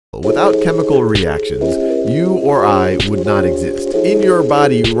Without chemical reactions, you or I would not exist. In your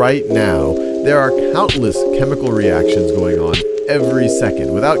body right now, there are countless chemical reactions going on every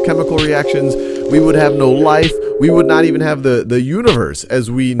second. Without chemical reactions, we would have no life. We would not even have the universe as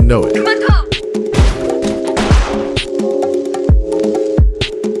we know it.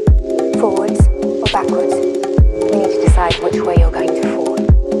 Forwards or backwards? We need to decide which way you're going to fall.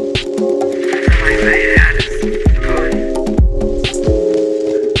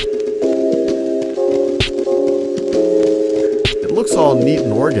 It looks all neat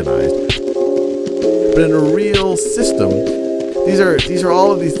and organized, but in a real system, these are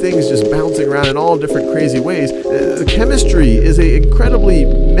all of these things just bouncing around in all different crazy ways. The chemistry is an incredibly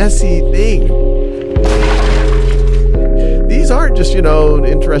messy thing. These aren't just,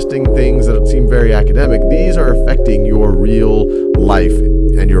 interesting things that seem very academic. These are affecting your real life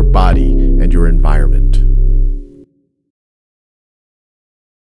and your body and your environment.